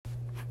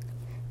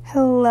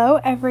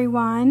Hello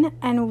everyone,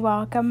 and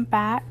welcome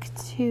back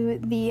to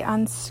the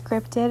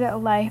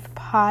Unscripted Life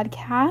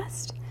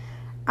podcast.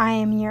 I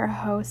am your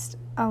host,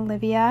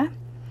 Olivia,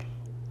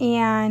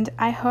 and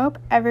I hope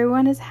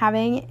everyone is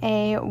having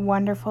a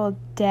wonderful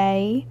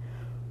day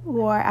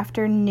or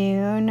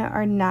afternoon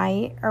or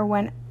night or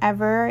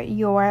whenever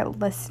you're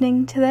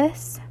listening to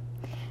this.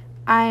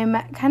 I'm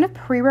kind of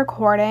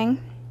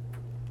pre-recording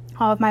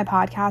all of my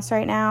podcasts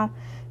right now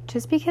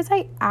just because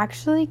I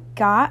actually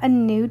got a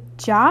new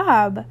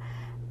job.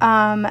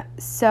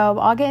 So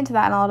I'll get into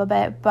that in a little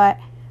bit, but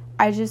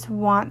I just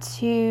want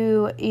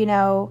to,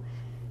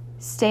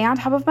 stay on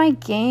top of my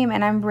game,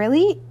 and I'm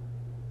really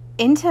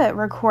into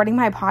recording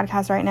my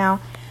podcast right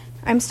now.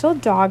 I'm still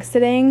dog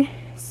sitting,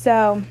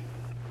 so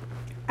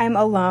I'm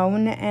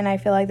alone, and I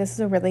feel like this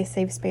is a really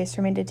safe space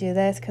for me to do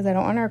this because I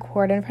don't want to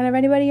record in front of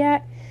anybody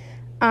yet.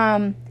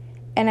 And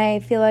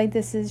I feel like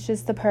this is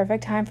just the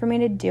perfect time for me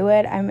to do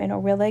it. I'm in a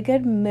really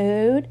good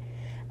mood.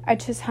 I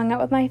just hung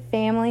out with my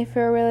family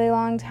for a really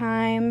long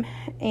time,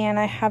 and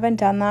I haven't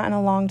done that in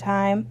a long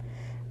time.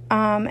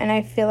 And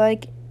I feel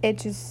like it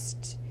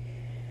just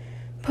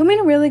put me in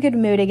a really good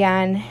mood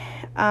again,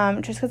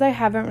 just because I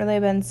haven't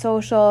really been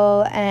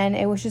social, and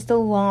it was just a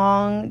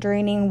long,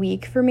 draining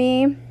week for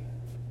me.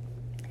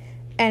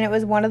 And it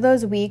was one of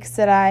those weeks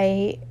that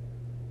I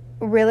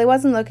really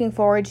wasn't looking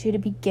forward to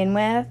begin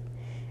with.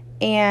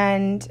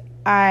 And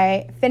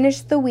I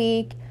finished the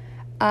week.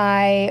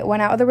 I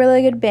went out with a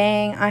really good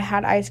bang. I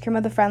had ice cream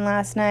with a friend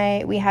last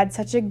night. We had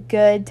such a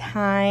good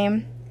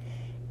time.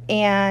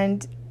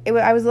 And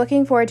I was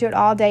looking forward to it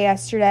all day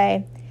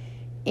yesterday.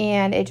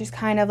 And it just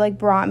kind of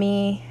brought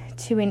me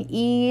to an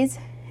ease.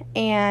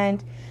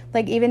 And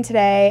even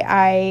today,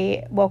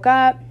 I woke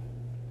up.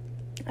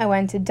 I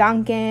went to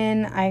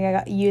Dunkin'.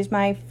 I used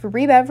my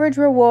free beverage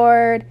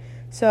reward.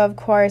 So, of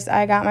course,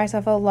 I got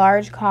myself a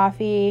large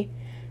coffee.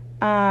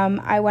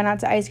 I went out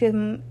to ice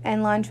cream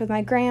and lunch with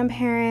my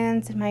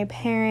grandparents and my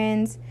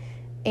parents,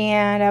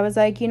 and I was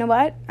like, you know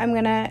what? I'm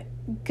going to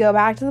go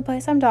back to the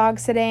place I'm dog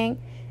sitting,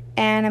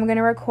 and I'm going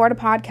to record a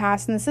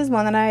podcast, and this is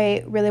one that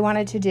I really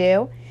wanted to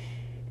do.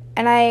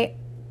 And I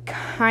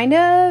kind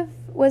of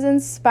was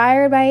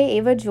inspired by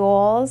Ava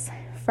Jules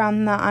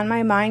from the On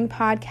My Mind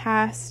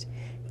podcast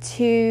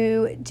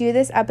to do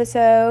this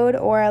episode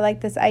or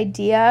this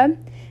idea,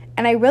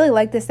 and I really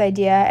like this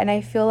idea, and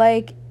I feel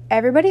like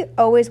everybody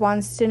always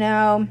wants to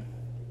know,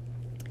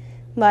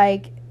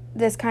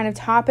 this kind of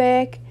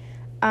topic,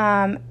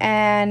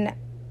 and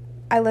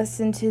I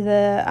listened to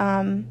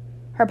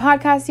her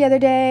podcast the other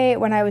day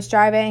when I was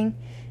driving,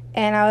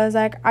 and I was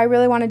like, I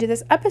really want to do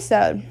this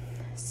episode.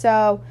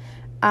 So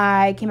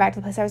I came back to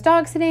the place I was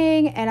dog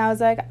sitting, and I was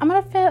like, I'm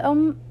going to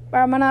film, or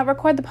I'm going to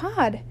record the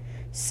pod.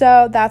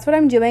 So that's what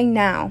I'm doing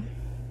now.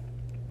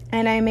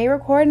 And I may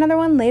record another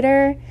one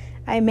later.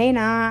 I may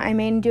not. I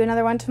may do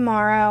another one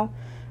tomorrow.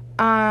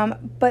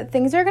 But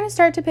things are going to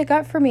start to pick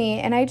up for me,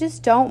 and I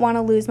just don't want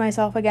to lose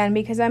myself again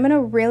because I'm in a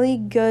really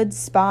good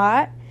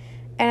spot,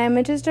 and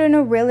I'm just in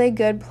a really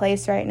good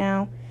place right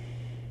now,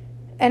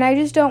 and I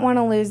just don't want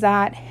to lose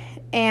that,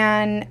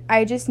 and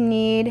I just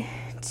need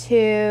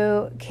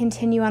to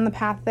continue on the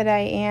path that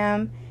I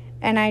am,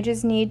 and I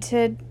just need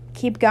to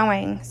keep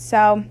going.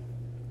 So,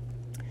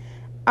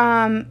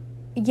 so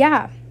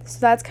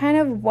that's kind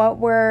of what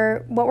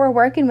we're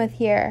working with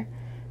here.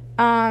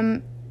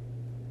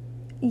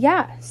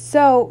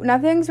 So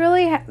nothing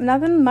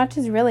much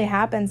has really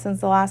happened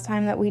since the last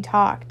time that we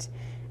talked,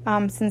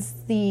 since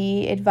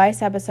the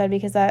advice episode,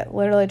 because that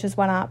literally just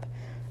went up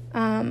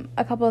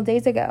a couple of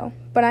days ago.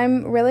 But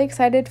I'm really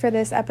excited for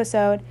this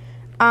episode.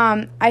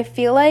 I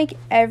feel like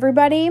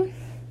everybody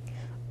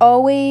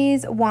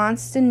always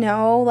wants to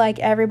know,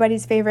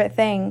 everybody's favorite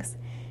things.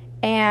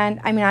 And,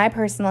 I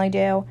personally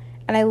do.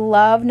 And I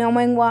love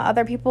knowing what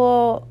other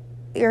people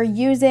are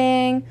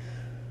using,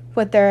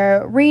 what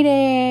they're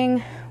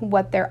reading,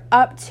 what they're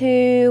up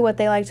to, what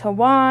they like to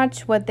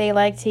watch, what they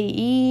like to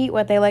eat,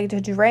 what they like to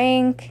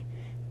drink,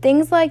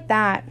 things like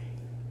that.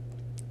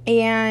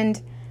 And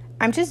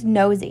I'm just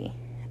nosy.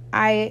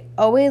 I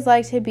always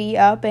like to be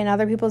up in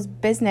other people's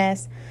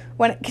business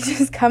when it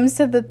just comes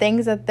to the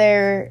things that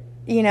they're,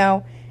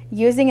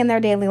 using in their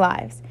daily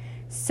lives.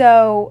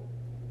 So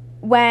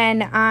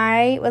when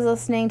I was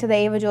listening to the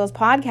Ava Jules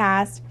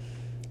podcast,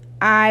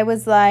 I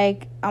was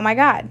like, oh my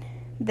God,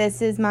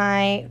 this is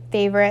my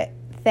favorite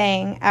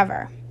thing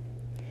ever.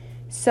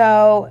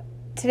 So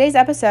today's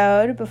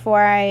episode,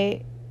 before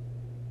I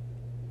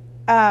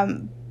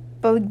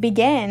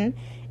begin,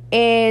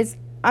 is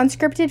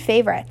Unscripted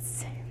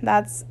Favorites.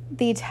 That's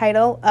the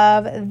title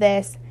of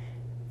this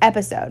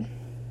episode.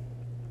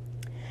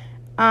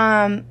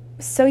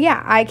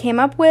 I came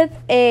up with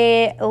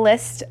a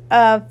list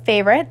of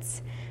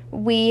favorites.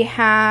 We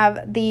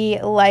have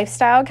the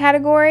lifestyle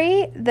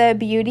category, the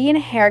beauty and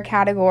hair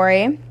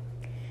category,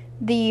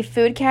 the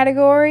food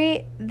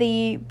category,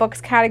 the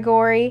books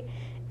category,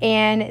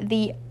 and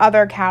the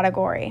other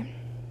category.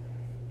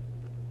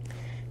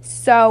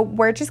 So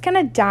we're just going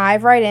to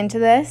dive right into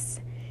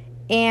this,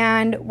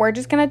 and we're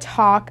just going to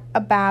talk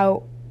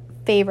about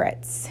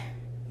favorites.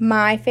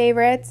 my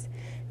favorites,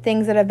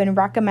 things that have been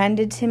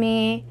recommended to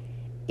me,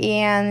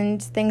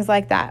 and things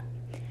like that.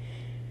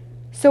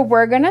 So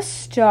we're going to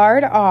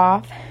start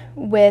off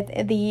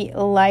with the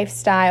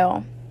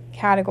lifestyle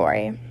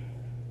category.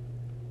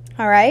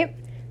 All right.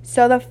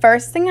 So the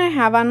first thing I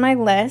have on my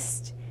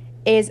list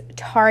is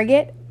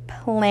Target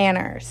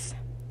planners.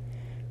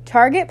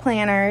 Target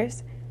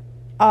planners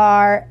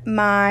are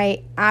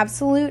my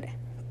absolute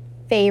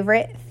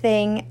favorite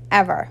thing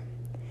ever.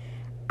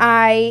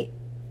 I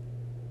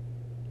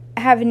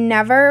have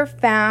never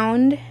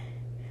found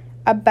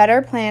a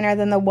better planner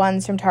than the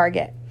ones from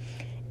Target.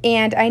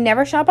 And I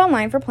never shop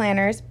online for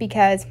planners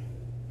because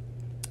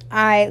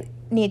I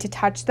need to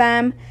touch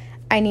them.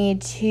 I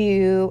need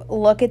to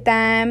look at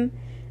them.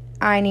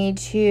 I need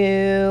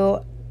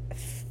to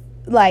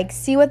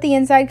see what the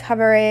inside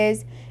cover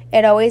is.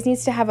 It always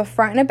needs to have a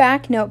front and a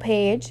back note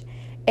page.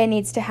 It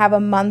needs to have a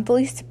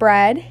monthly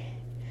spread.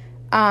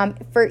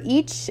 For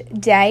each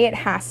day, it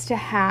has to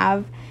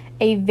have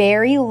a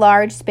very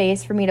large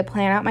space for me to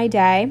plan out my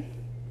day.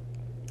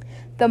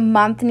 The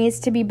month needs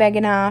to be big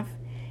enough.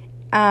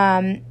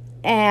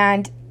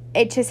 And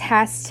it just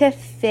has to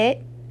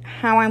fit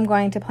how I'm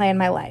going to plan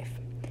my life.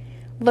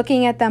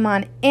 Looking at them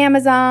on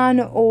Amazon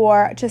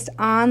or just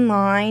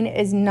online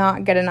is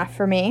not good enough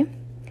for me.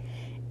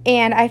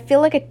 And I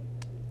feel like a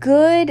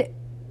good,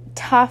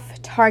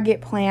 tough Target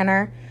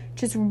planner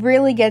just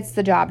really gets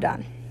the job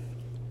done.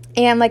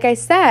 And like I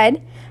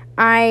said,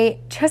 I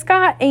just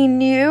got a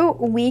new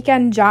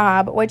weekend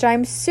job, which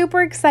I'm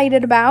super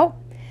excited about.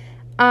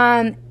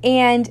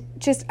 And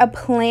just a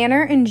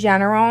planner in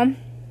general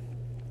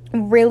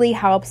really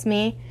helps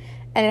me.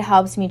 And it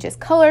helps me just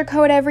color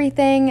code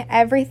everything.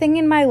 Everything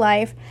in my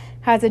life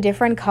has a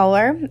different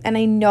color. And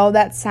I know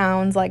that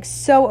sounds like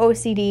so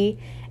OCD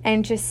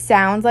and just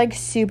sounds like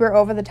super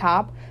over the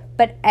top.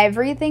 But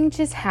everything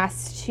just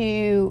has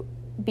to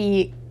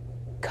be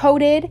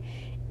coded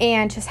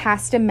and just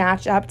has to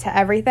match up to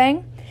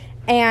everything.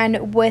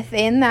 And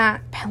within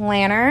that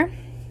planner,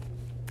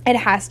 it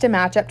has to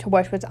match up to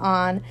what was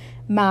on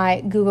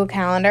my Google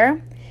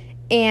Calendar.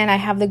 And I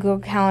have the Google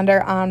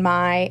Calendar on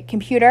my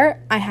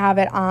computer. I have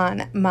it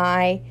on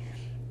my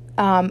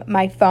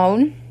my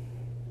phone.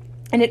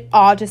 And it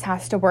all just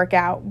has to work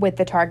out with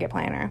the Target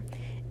planner.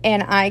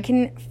 And I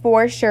can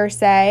for sure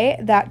say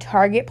that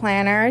Target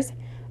planners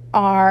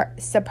are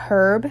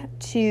superb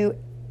to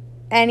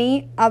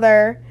any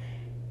other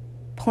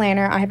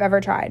planner I have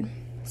ever tried.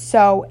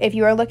 So if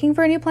you are looking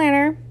for a new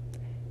planner,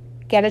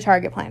 get a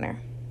Target planner.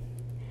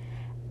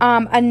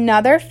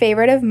 Another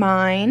favorite of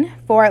mine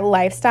for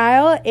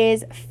lifestyle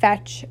is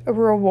Fetch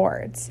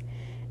Rewards.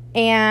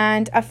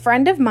 And a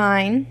friend of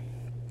mine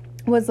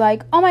was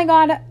like, oh my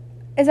God,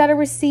 is that a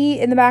receipt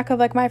in the back of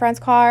my friend's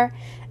car?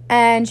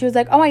 And she was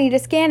like, oh, I need to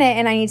scan it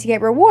and I need to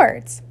get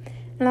rewards.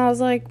 And I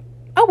was like,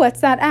 oh, what's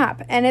that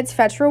app? And it's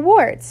Fetch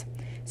Rewards.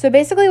 So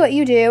basically what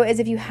you do is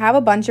if you have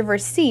a bunch of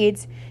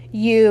receipts,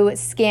 you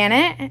scan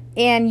it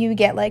and you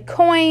get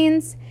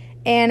coins.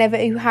 And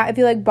if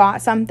you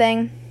bought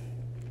something,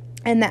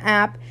 and the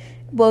app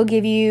will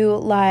give you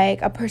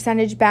a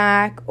percentage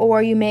back,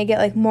 or you may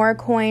get more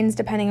coins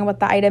depending on what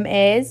the item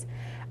is.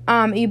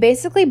 You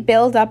basically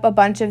build up a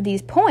bunch of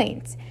these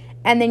points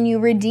and then you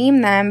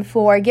redeem them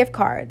for gift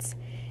cards.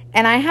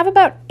 And I have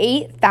about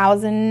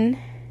 8,000,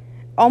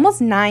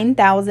 almost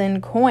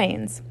 9,000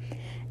 coins.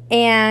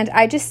 And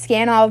I just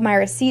scan all of my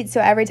receipts. So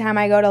every time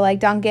I go to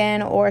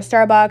Dunkin' or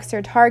Starbucks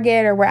or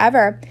Target or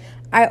wherever,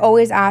 I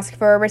always ask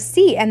for a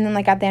receipt. And then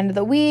at the end of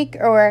the week,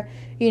 or,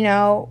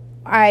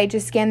 I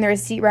just scan the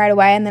receipt right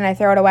away and then I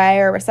throw it away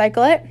or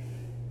recycle it.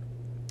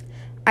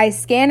 I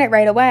scan it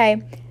right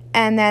away,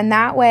 and then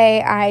that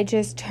way I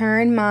just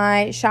turn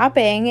my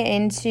shopping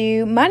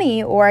into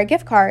money or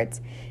gift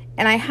cards.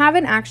 And I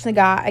haven't actually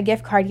got a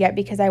gift card yet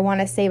because I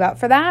want to save up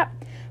for that.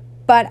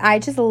 But I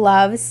just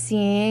love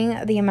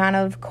seeing the amount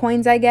of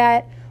coins I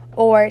get,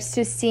 or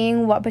just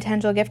seeing what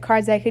potential gift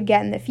cards I could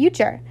get in the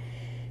future.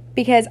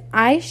 Because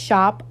I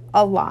shop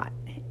a lot.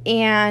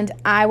 And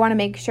I want to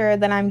make sure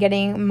that I'm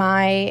getting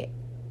my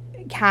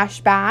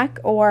cash back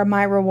or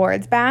my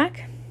rewards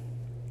back.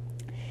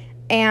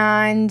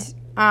 And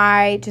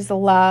I just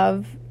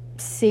love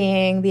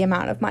seeing the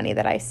amount of money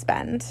that I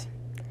spend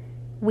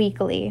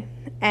weekly.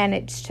 And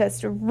it's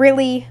just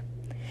really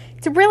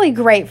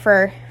great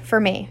for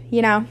me,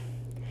 No,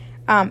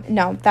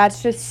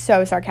 that's just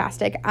so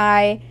sarcastic.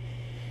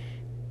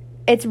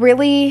 It's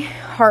really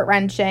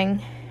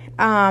heart-wrenching.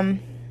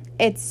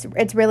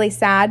 It's really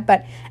sad,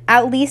 but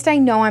at least I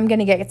know I'm going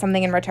to get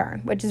something in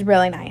return, which is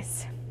really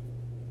nice.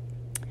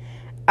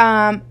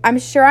 I'm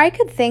sure I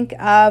could think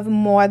of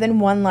more than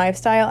one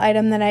lifestyle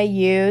item that I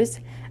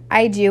use.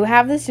 I do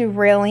have this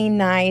really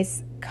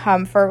nice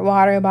comfort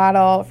water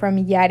bottle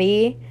from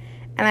Yeti,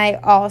 and I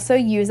also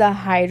use a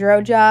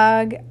hydro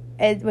jug,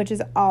 which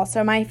is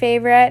also my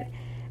favorite.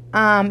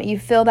 You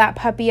fill that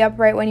puppy up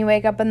right when you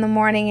wake up in the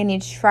morning, and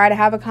you try to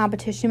have a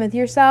competition with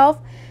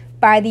yourself.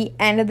 By the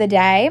end of the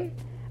day,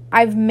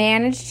 I've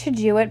managed to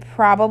do it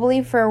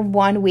probably for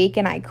 1 week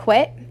and I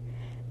quit.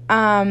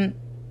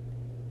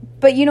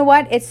 But you know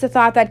what? It's the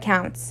thought that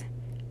counts.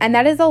 And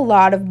that is a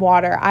lot of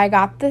water. I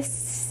got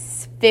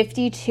this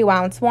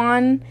 52-ounce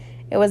one.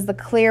 It was the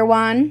clear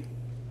one.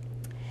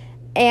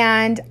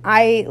 And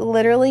I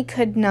literally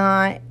could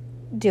not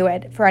do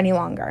it for any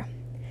longer.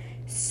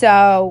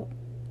 So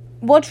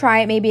we'll try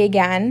it maybe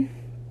again,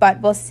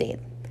 but we'll see.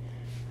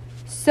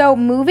 So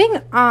moving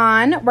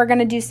on, we're going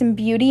to do some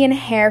beauty and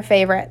hair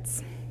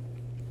favorites.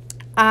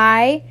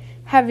 I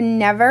have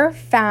never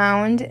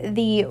found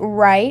the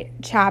right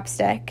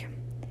chapstick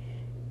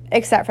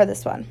except for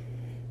this one.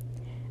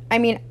 I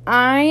mean,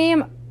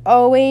 I'm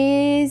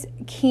always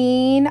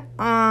keen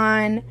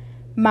on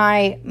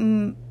my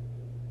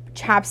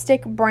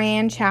chapstick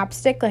brand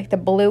chapstick, like the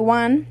blue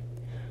one,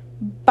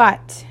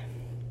 but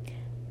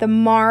the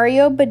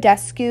Mario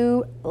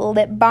Badescu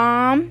lip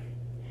balm,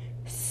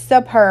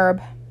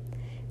 superb.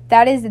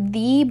 That is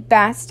the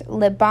best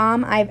lip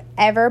balm I've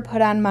ever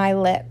put on my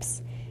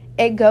lips.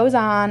 It goes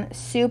on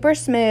super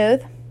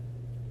smooth,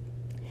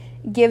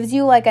 gives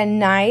you like a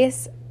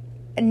nice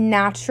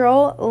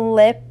natural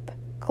lip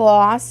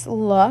gloss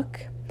look,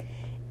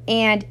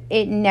 and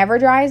it never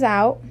dries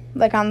out,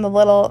 like on the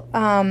little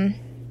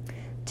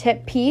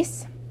tip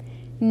piece,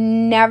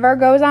 never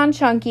goes on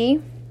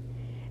chunky,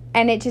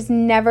 and it just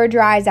never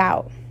dries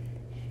out.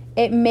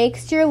 It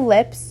makes your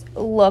lips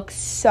look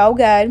so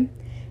good.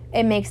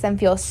 It makes them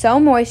feel so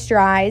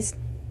moisturized,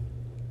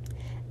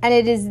 and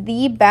it is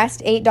the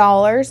best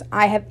 $8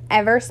 I have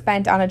ever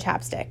spent on a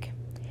chapstick.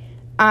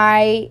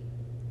 I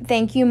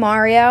thank you,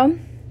 Mario.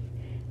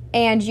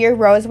 And your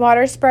rose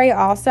water spray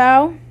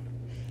also,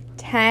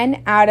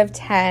 10 out of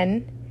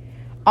 10.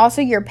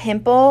 Also, your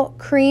pimple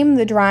cream,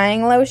 the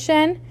drying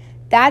lotion,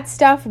 that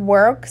stuff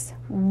works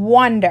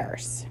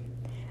wonders.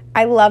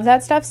 I love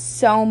that stuff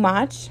so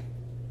much.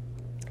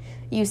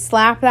 You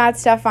slap that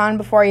stuff on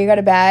before you go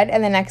to bed,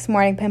 and the next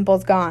morning,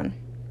 pimple's gone.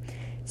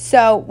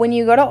 So when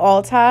you go to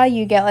Ulta,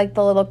 you get like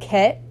the little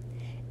kit,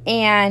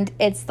 and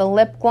it's the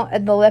lip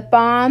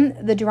balm,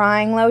 the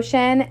drying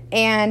lotion,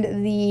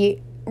 and the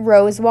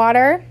rose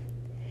water.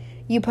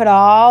 You put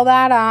all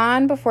that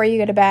on before you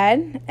go to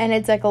bed, and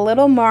it's like a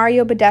little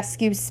Mario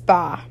Badescu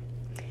spa.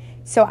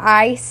 So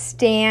I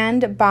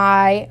stand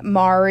by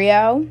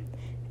Mario,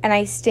 and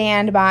I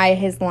stand by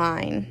his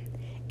line.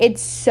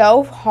 It's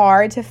so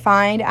hard to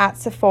find at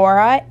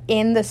Sephora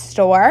in the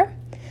store,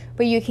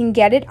 but you can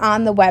get it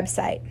on the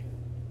website.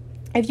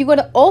 If you go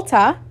to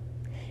Ulta,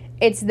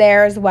 it's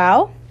there as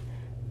well.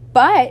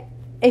 But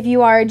if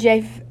you are a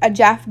Jeff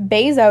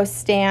Bezos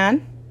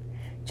stan,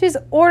 just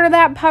order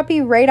that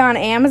puppy right on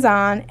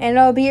Amazon, and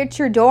it'll be at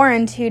your door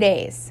in 2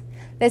 days.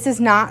 This is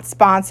not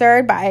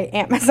sponsored by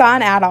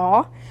Amazon at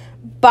all.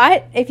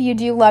 But if you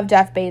do love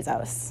Jeff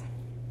Bezos,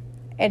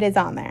 it is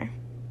on there.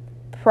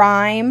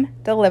 Prime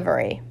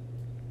delivery.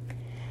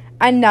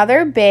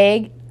 Another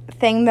big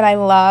thing that I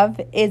love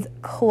is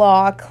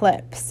claw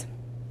clips.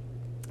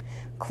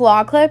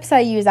 Claw clips I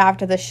use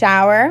after the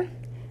shower.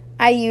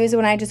 I use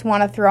when I just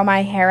want to throw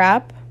my hair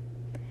up.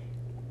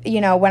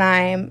 You know, when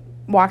I'm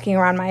walking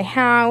around my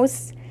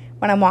house,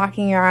 when I'm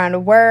walking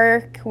around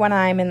work, when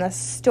I'm in the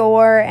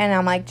store and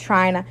I'm like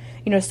trying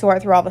to,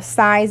 sort through all the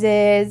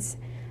sizes.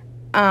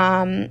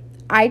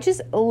 I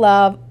just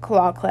love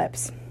claw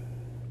clips.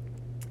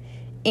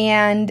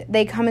 And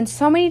they come in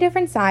so many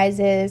different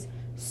sizes,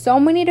 so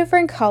many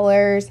different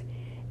colors.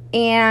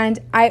 And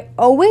I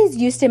always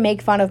used to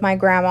make fun of my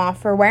grandma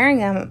for wearing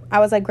them. I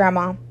was like,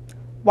 Grandma,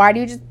 why do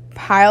you just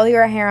pile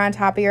your hair on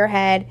top of your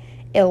head?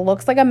 It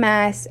looks like a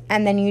mess,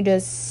 and then you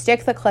just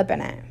stick the clip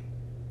in it.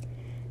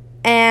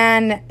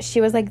 And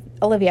she was like,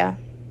 Olivia,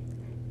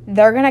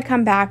 they're going to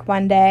come back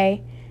one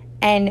day,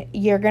 and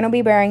you're going to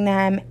be wearing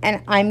them,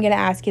 and I'm going to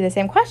ask you the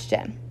same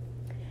question.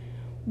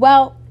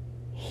 Well,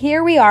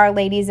 here we are,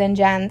 ladies and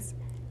gents.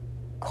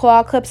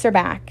 Claw clips are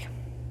back.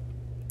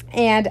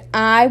 And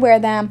I wear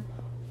them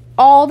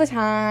all the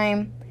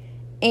time.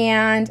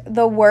 And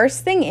the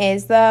worst thing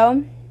is,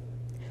 though,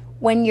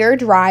 when you're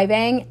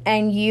driving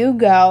and you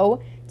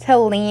go to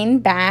lean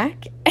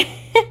back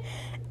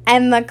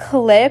and the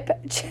clip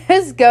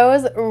just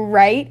goes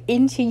right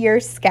into your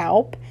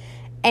scalp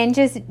and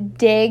just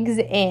digs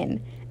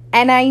in.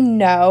 And I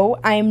know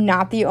I'm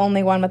not the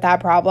only one with that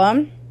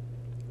problem.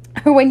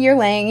 When you're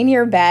laying in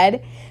your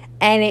bed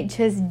and it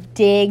just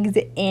digs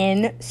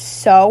in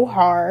so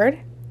hard.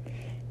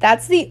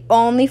 That's the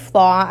only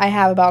flaw I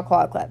have about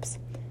claw clips.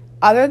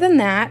 Other than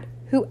that,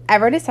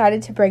 whoever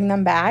decided to bring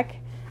them back,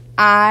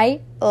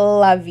 I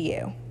love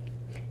you.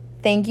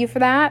 Thank you for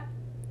that.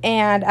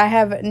 And I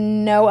have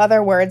no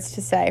other words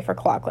to say for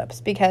claw clips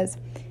because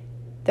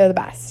they're the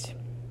best.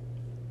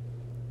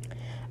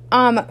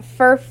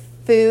 For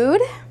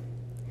food,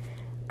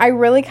 I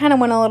really kind of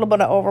went a little bit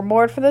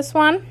overboard for this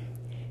one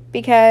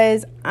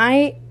because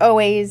I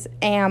always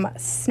am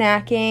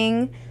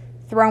snacking,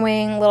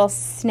 throwing little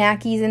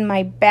snackies in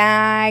my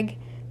bag,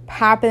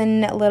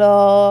 popping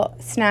little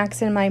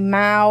snacks in my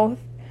mouth.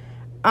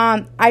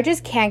 I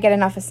just can't get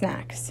enough of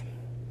snacks.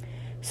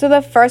 So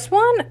the first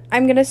one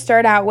I'm going to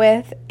start out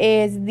with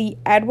is the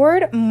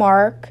Edward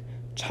Mark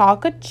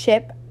chocolate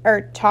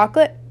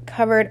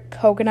covered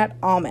coconut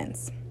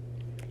almonds.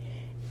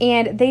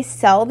 And they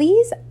sell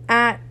these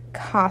at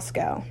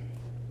Costco.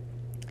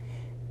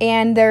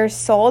 And they're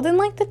sold in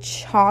like the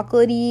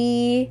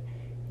chocolatey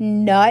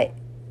nut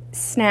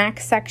snack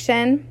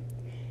section.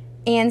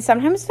 And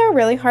sometimes they're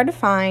really hard to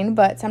find,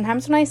 but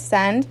sometimes when I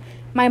send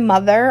my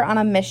mother on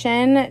a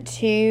mission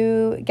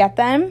to get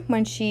them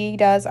when she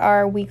does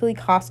our weekly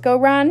Costco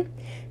run,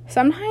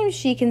 sometimes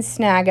she can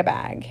snag a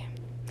bag.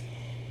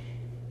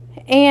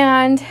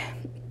 And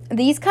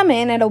these come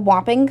in at a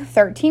whopping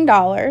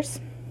 $13,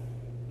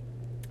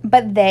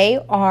 but they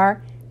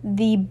are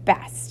the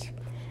best.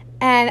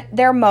 And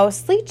they're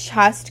mostly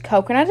just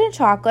coconut and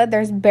chocolate.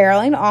 There's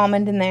barely an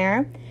almond in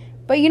there.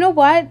 But you know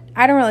what?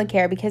 I don't really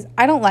care because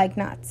I don't like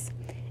nuts.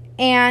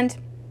 And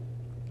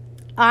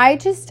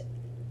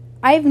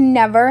I've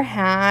never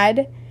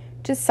had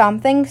just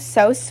something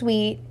so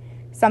sweet,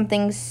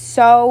 something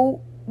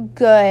so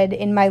good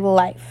in my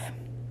life.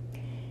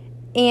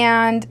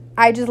 And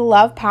I just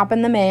love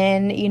popping them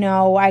in. You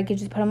know, I could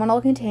just put them in a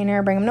little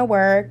container, bring them to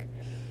work,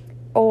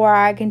 or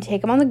I can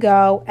take them on the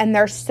go. And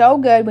they're so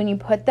good when you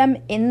put them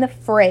in the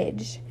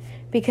fridge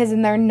because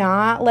then they're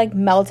not like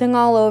melting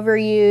all over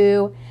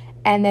you,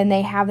 and then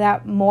they have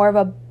that more of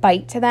a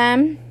bite to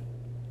them.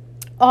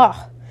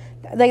 Oh,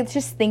 like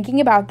just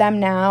thinking about them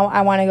now,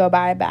 I want to go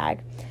buy a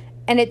bag.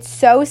 And it's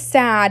so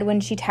sad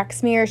when she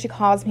texts me or she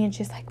calls me and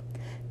she's like,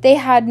 they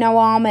had no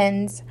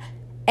almonds.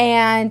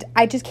 And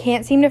I just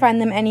can't seem to find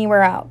them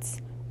anywhere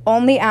else.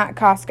 Only at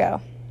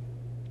Costco.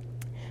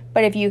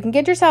 But if you can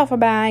get yourself a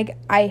bag,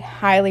 I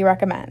highly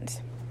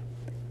recommend.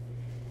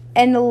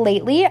 And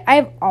lately,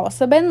 I've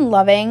also been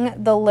loving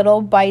the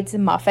Little Bites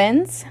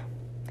muffins.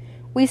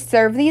 We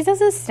serve these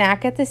as a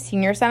snack at the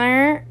senior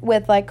center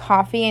with like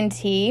coffee and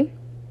tea.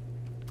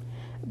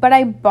 But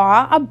I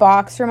bought a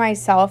box for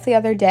myself the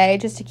other day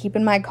just to keep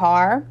in my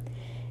car.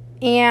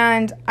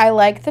 And I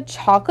like the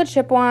chocolate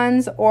chip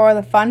ones or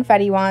the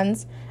funfetti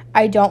ones.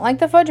 I don't like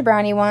the fudge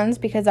brownie ones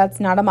because that's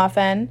not a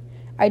muffin.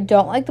 I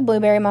don't like the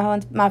blueberry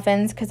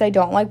muffins because I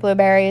don't like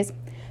blueberries.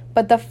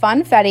 But the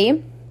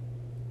funfetti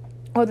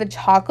or the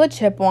chocolate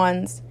chip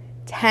ones,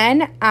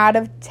 10 out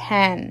of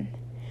 10.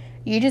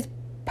 You just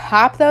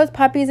pop those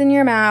puppies in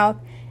your mouth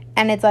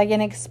and it's like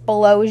an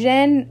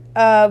explosion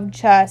of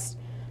just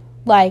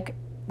like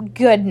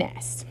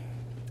goodness.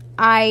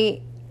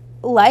 I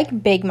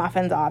like big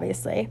muffins,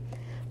 obviously.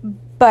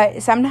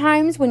 But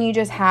sometimes when you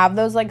just have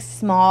those like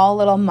small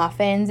little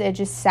muffins, it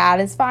just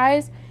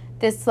satisfies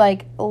this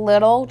like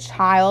little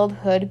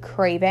childhood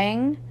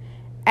craving.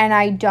 And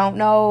I don't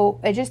know,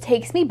 it just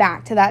takes me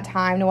back to that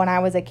time to when I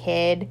was a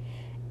kid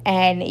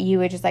and you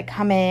would just like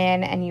come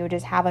in and you would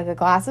just have like a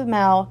glass of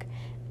milk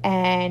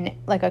and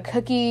like a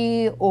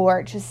cookie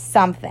or just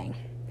something.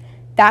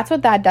 That's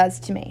what that does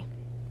to me.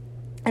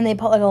 And they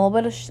put like a little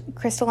bit of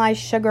crystallized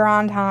sugar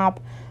on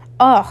top.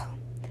 Ugh,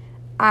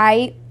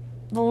 I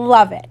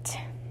love it.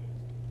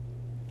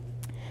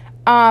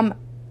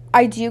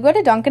 I do go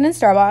to Dunkin' and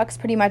Starbucks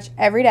pretty much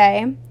every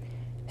day.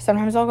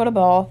 Sometimes I'll go to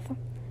both,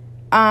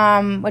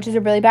 which is a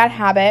really bad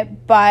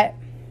habit. But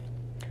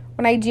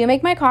when I do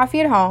make my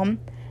coffee at home,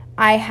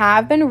 I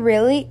have been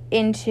really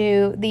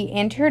into the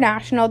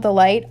International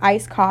Delight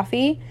iced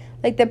coffee,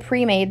 like the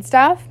pre-made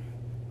stuff.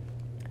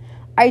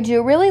 I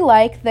do really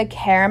like the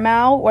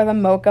caramel or the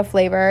mocha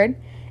flavored,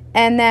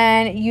 and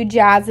then you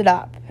jazz it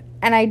up.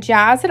 And I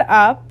jazz it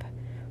up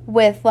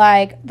with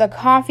like the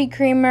coffee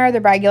creamer, the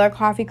regular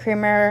coffee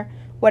creamer,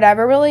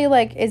 whatever really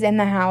like is in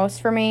the house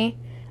for me.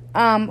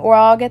 Or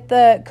I'll get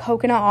the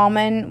coconut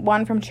almond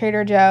one from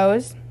Trader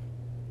Joe's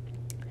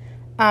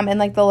in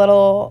like the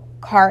little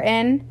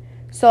carton.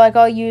 So like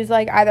I'll use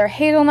like either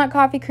hazelnut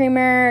coffee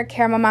creamer,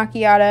 caramel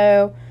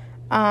macchiato,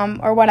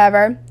 or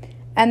whatever.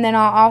 And then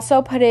I'll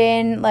also put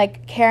in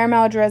like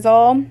caramel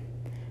drizzle,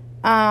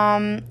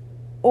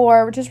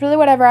 or just really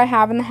whatever I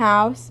have in the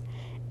house.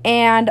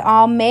 And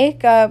I'll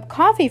make a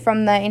coffee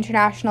from the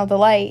International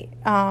Delight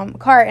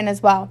carton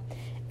as well.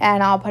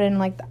 And I'll put in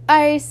like the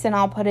ice and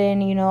I'll put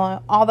in, you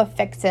know, all the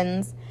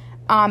fixins.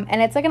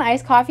 And it's like an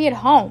iced coffee at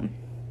home.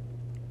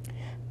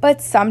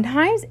 But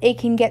sometimes it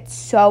can get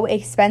so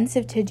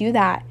expensive to do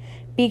that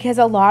because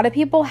a lot of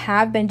people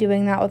have been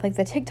doing that with like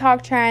the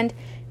TikTok trend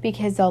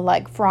because they'll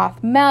like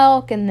froth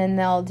milk and then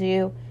they'll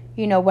do,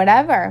 you know,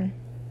 whatever.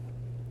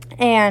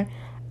 And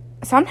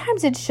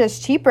sometimes it's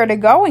just cheaper to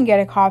go and get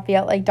a coffee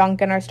at like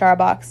Dunkin' or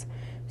Starbucks.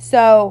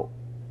 So,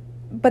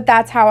 but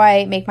that's how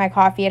I make my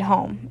coffee at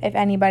home, if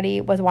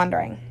anybody was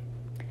wondering.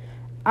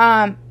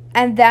 And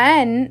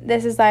then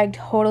this is like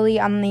totally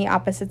on the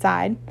opposite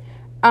side.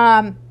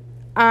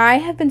 I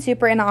have been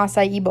super into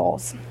acai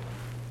bowls.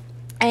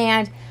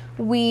 And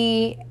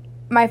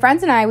my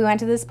friends and I, we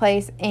went to this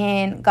place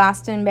in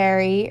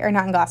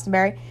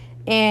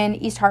in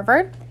East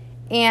Hartford.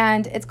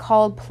 And it's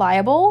called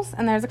Pliables.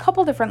 And there's a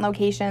couple different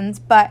locations,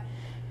 but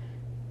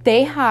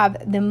they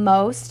have the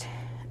most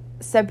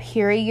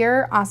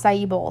superior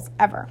acai bowls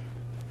ever.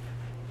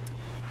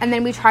 And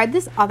then we tried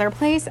this other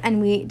place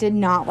and we did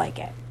not like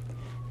it.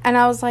 And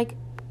I was like,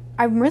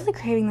 I'm really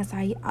craving this,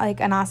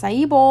 like, an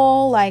acai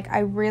bowl. Like, I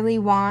really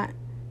want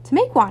to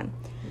make one.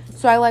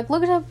 So I, like,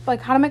 looked up,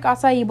 like, how to make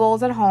acai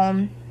bowls at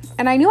home.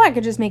 And I knew I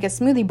could just make a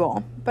smoothie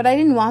bowl. But I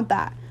didn't want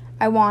that.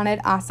 I wanted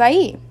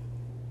acai.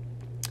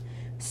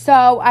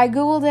 So I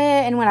Googled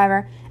it and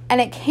whatever. And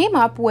it came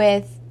up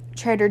with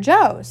Trader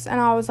Joe's. And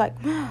I was like,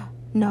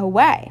 no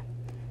way.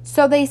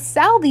 So they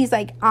sell these,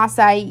 like,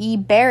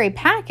 acai berry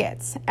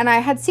packets. And I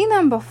had seen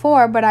them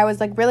before, but I was,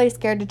 like, really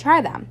scared to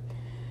try them.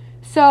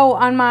 So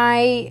on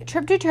my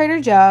trip to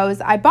Trader Joe's,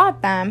 I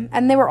bought them.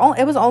 And it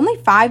was only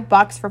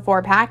 $5 for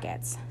 4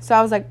 packets. So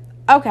I was like,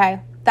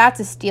 okay, that's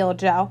a steal,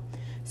 Joe.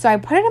 So I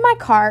put it in my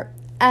cart.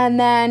 And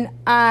then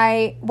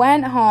I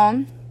went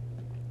home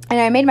and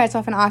I made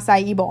myself an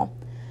acai bowl.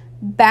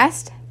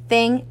 Best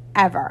thing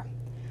ever.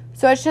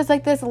 So it's just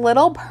like this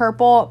little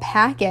purple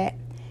packet.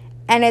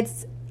 And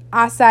it's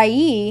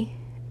acai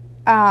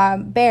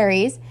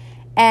berries,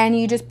 and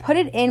you just put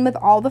it in with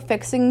all the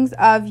fixings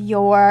of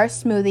your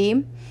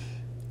smoothie,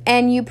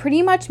 and you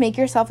pretty much make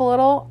yourself a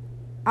little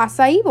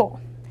acai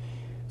bowl.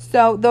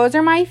 So those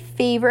are my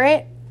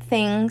favorite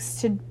things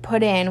to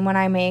put in when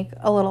I make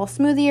a little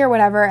smoothie or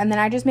whatever, and then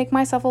I just make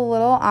myself a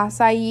little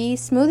acai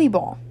smoothie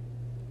bowl.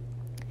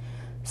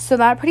 So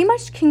that pretty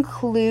much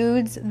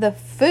concludes the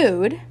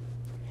food.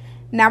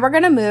 Now we're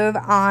going to move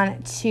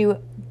on to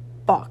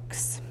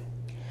books.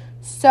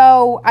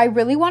 So I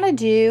really want to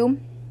do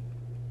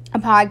a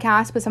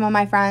podcast with some of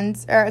my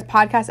friends, or a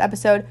podcast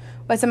episode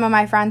with some of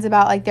my friends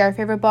about, like, their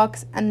favorite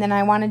books. And then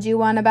I want to do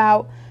one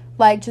about,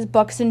 like, just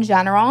books in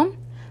general.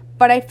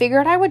 But I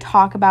figured I would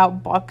talk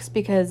about books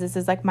because this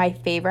is, like, my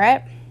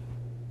favorite.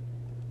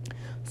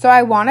 So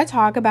I want to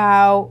talk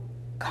about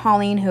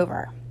Colleen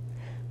Hoover.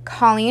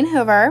 Colleen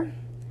Hoover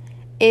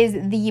is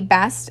the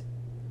best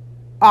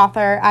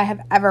author I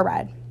have ever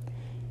read.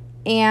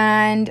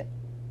 And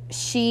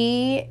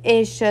she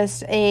is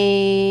just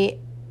a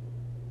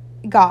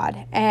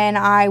god, and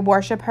I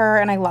worship her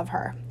and I love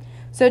her.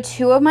 So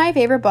 2 of my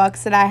favorite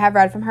books that I have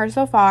read from her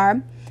so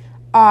far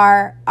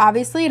are,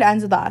 obviously, It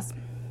Ends With Us,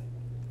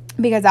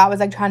 because that was,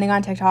 like, trending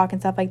on TikTok and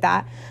stuff like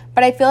that.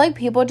 But I feel like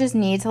people just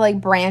need to,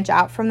 like, branch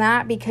out from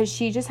that because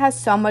she just has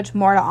so much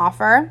more to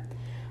offer.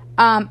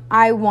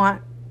 I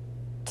want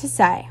to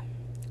say,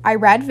 I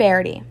read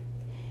Verity.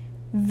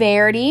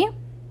 Verity,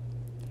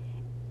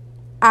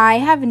 I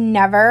have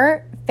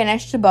never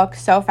finished a book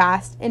so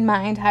fast in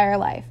my entire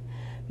life.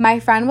 My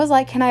friend was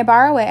like, can I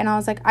borrow it? And I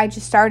was like, I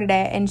just started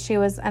it. And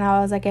I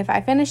was like, if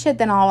I finish it,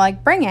 then I'll,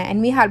 like, bring it.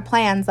 And we had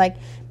plans, like,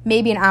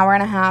 maybe an hour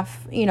and a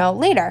half,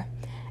 later.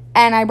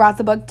 And I brought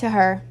the book to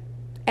her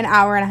an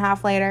hour and a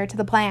half later to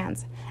the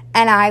plans.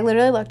 And I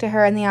literally looked at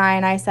her in the eye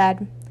and I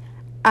said,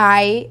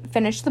 I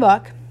finished the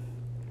book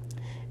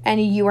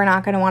and you are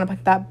not going to want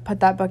to put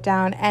that book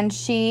down. And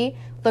she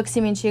looks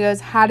at me and she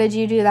goes, how did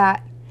you do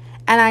that?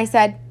 And I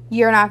said,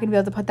 you're not going to be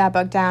able to put that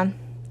book down.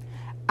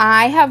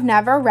 I have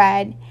never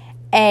read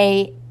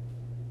I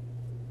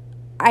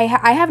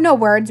have no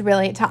words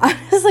really to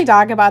honestly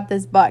talk about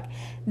this book.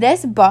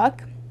 This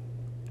book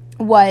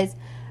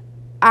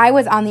I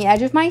was on the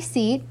edge of my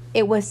seat.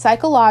 It was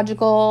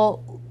psychologically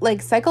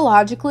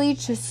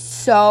just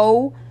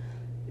so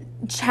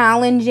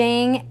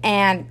challenging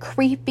and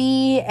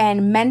creepy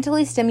and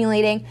mentally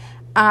stimulating.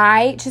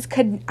 I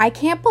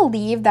can't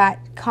believe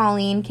that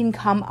Colleen can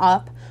come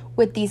up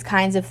with these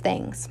kinds of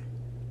things.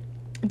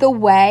 The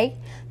way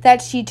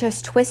that she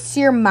just twists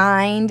your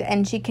mind,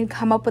 and she can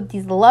come up with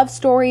these love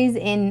stories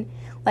in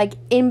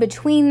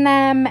between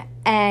them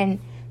and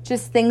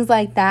just things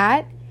like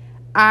that.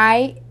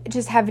 I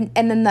just have,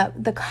 and then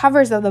the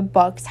covers of the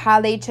books,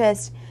 how they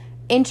just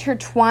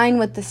intertwine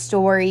with the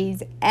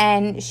stories,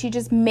 and she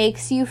just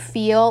makes you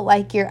feel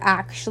like you're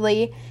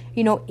actually,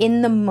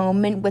 in the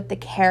moment with the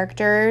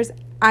characters.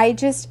 I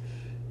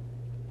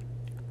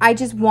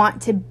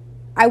want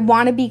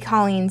to be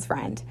Colleen's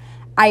friend.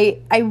 I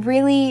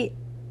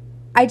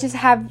just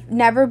have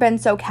never been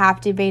so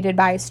captivated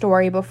by a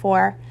story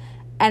before,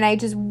 and I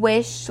just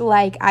wish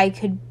I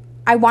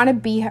want to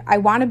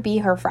be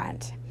her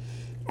friend,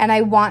 and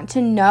I want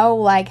to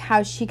know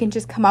how she can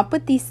just come up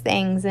with these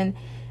things, and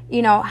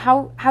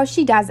how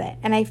she does it.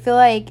 And I feel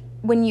like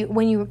when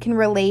you can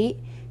relate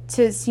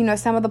to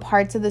some of the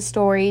parts of the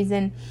stories,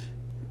 and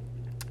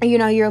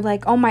you're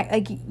like, oh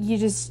my,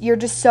 you're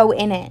just so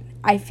in it.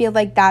 I feel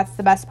like that's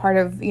the best part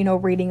of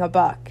reading a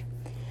book.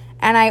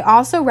 And I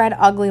also read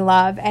Ugly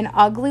Love, and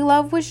Ugly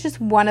Love was just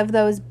one of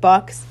those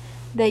books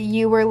that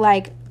you were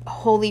like,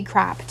 holy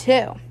crap,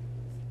 too.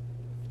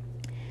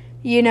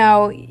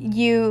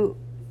 You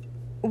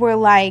were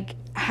like,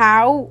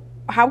 how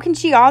can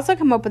she also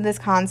come up with this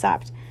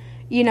concept?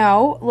 You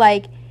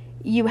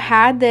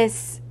had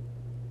this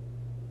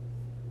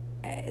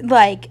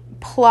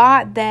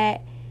plot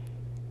that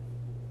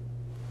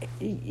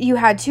you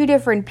had 2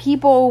 different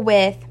people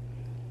with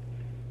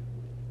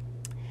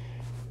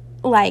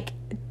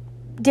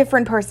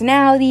different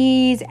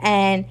personalities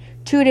and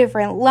 2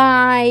 different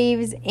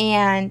lives,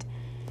 and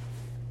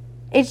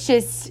it's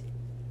just,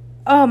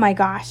 oh my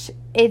gosh,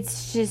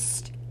 it's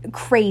just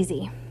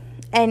crazy.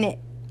 And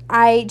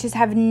I just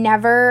have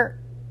never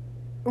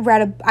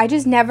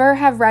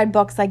have read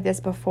books like this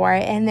before,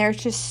 and they're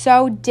just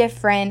so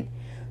different.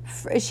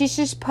 She's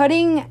just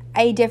putting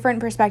a different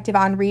perspective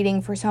on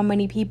reading for so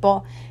many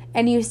people,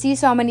 and you see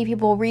so many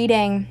people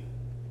reading,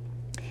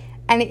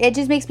 and it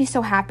just makes me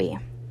so happy.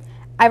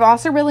 I've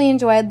also really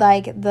enjoyed,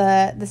 like,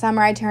 the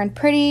Summer I Turned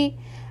Pretty.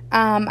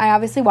 I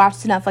obviously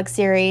watched the Netflix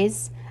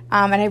series,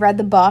 and I read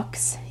the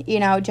books. You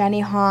know, Jenny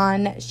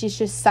Han, she's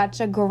just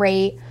such a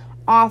great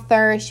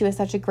author. She was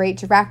such a great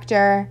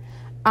director.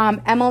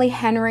 Emily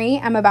Henry,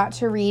 I'm about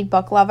to read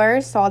Book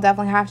Lovers, so I'll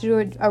definitely have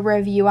to do a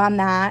review on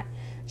that.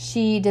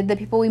 She did The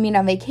People We Meet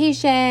on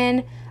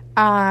Vacation,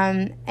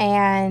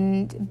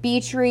 and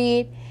Beach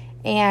Read,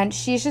 and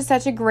she's just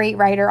such a great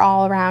writer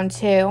all around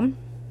too.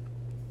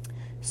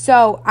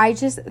 So I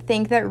just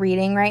think that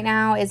reading right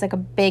now is like a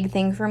big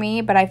thing for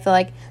me, but I feel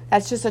like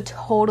that's just a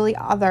totally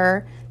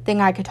other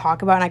thing I could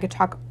talk about, and I could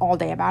talk all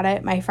day about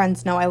it. My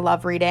friends know I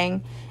love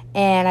reading,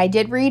 and I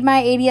did read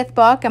my 80th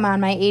book. I'm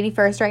on my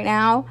 81st right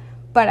now.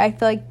 But I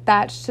feel like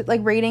that's,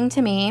 like, reading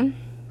to me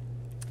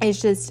is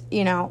just,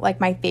 you know, like,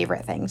 my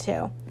favorite thing,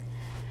 too.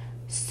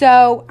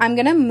 So I'm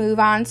going to move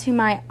on to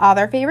my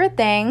other favorite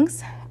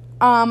things.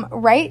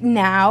 Right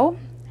now,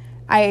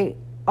 I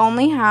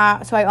only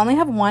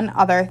have one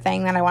other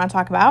thing that I want to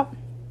talk about.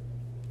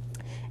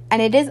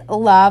 And it is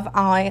Love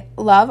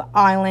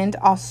Island,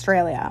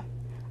 Australia.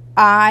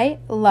 I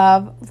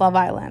love Love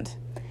Island.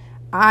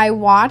 I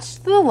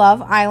watched the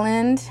Love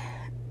Island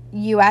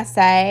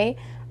USA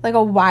like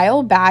a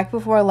while back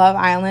before Love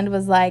Island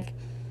was like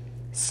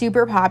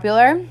super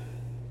popular,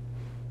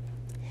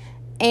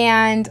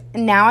 and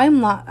now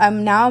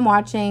I'm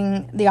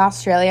watching the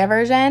Australia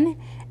version,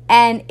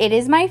 and it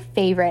is my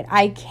favorite.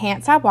 I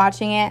can't stop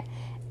watching it,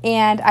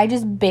 and I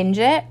just binge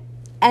it,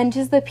 and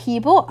just the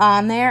people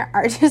on there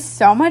are just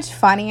so much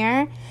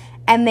funnier,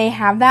 and they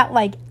have that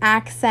like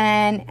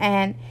accent,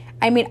 and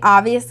I mean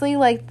obviously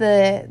like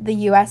the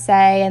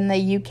USA and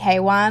the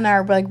UK one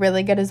are like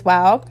really good as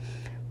well.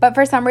 But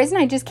for some reason,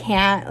 I just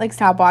can't, like,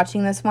 stop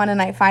watching this one,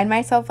 and I find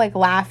myself, like,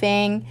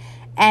 laughing,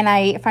 and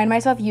I find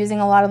myself using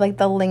a lot of, like,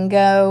 the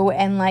lingo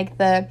and, like,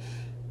 the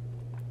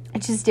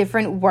just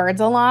different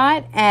words a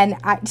lot, and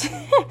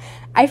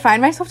I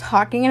find myself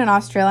talking in an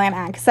Australian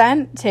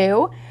accent,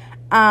 too,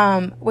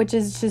 which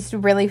is just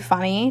really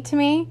funny to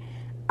me,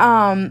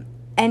 and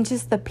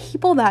just the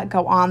people that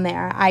go on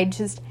there, I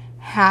just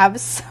have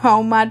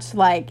so much,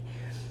 like,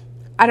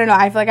 I don't know,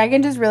 I feel like I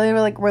can just really, really,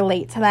 like,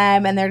 relate to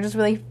them, and they're just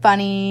really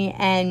funny,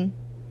 and,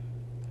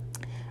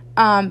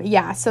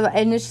 yeah, so,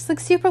 and it's just, like,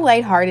 super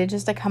lighthearted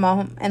just to come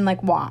home and,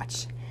 like,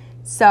 watch.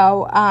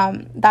 So,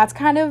 that's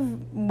kind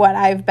of what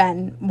I've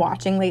been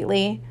watching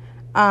lately.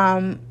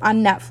 On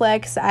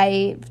Netflix,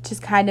 I've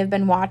just kind of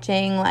been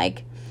watching,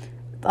 like,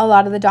 a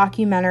lot of the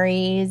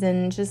documentaries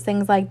and just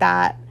things like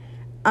that.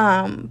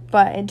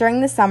 But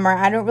during the summer,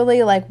 I don't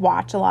really, like,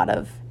 watch a lot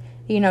of,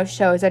 you know,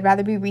 shows. I'd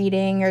rather be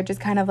reading or just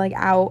kind of, like,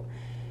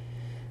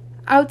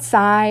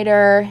 outside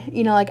or,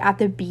 you know, like, at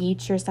the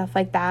beach or stuff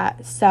like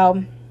that.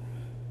 So,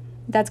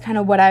 that's kind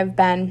of what I've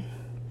been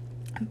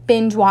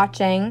binge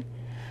watching.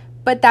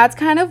 But that's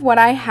kind of what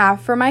I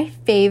have for my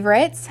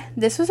favorites.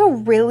 This was a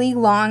really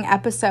long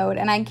episode,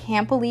 and I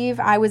can't believe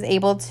I was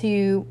able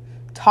to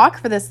talk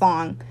for this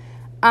long.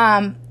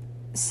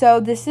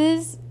 So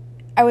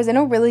I was in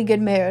a really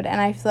good mood, and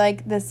I feel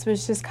like this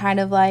was just kind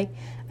of like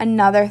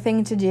another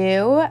thing to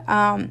do.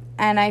 And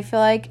I feel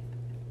like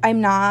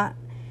I'm not,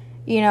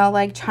 you know,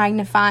 like trying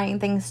to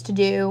find things to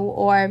do,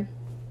 or,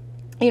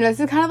 you know, this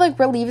is kind of like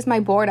relieves my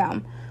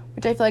boredom,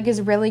 which I feel like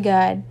is really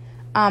good.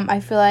 I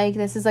feel like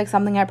this is, like,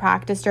 something I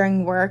practice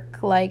during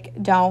work, like,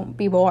 don't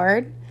be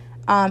bored.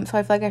 So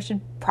I feel like I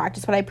should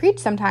practice what I preach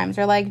sometimes,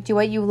 or, like, do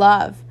what you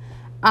love.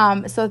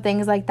 So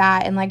things like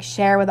that, and, like,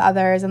 share with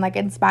others, and, like,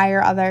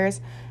 inspire others.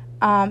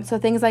 So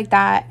things like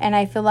that, and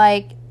I feel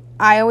like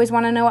I always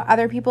want to know what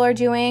other people are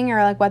doing,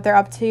 or, like, what they're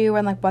up to,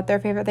 and, like, what their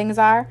favorite things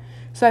are.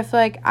 So I feel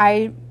like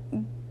I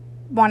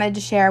wanted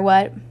to share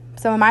what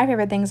some of my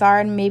favorite things are,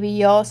 and maybe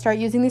you'll start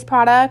using these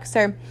products,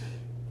 or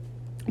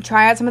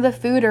try out some of the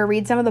food, or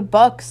read some of the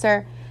books,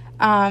 or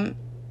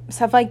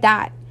stuff like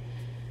that.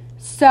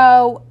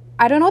 So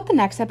I don't know what the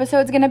next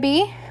episode's gonna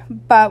be,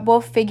 but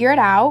we'll figure it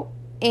out.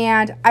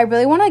 And I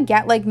really want to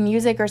get, like,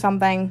 music or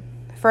something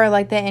for,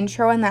 like, the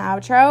intro and the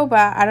outro,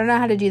 but I don't know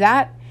how to do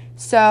that,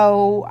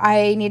 so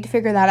I need to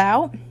figure that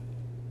out.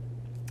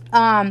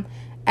 And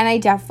I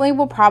definitely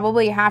will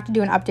probably have to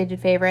do an updated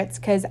favorites,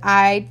 because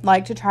I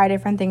like to try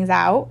different things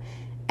out,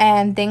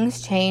 and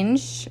things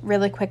change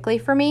really quickly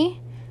for me.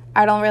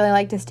 I don't really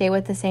like to stay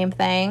with the same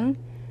thing,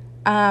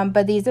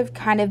 but these have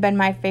kind of been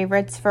my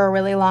favorites for a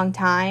really long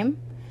time,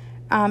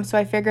 so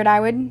I figured I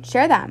would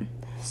share them.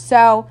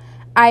 So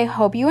I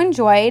hope you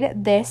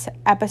enjoyed this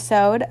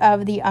episode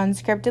of the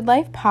Unscripted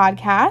Life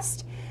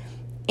podcast,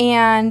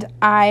 and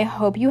I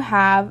hope you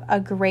have a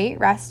great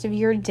rest of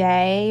your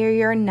day, or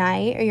your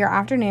night, or your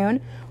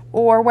afternoon,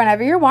 or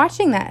whenever you're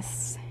watching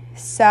this.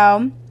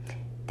 So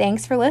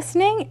thanks for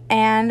listening,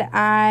 and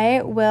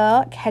I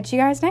will catch you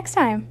guys next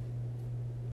time.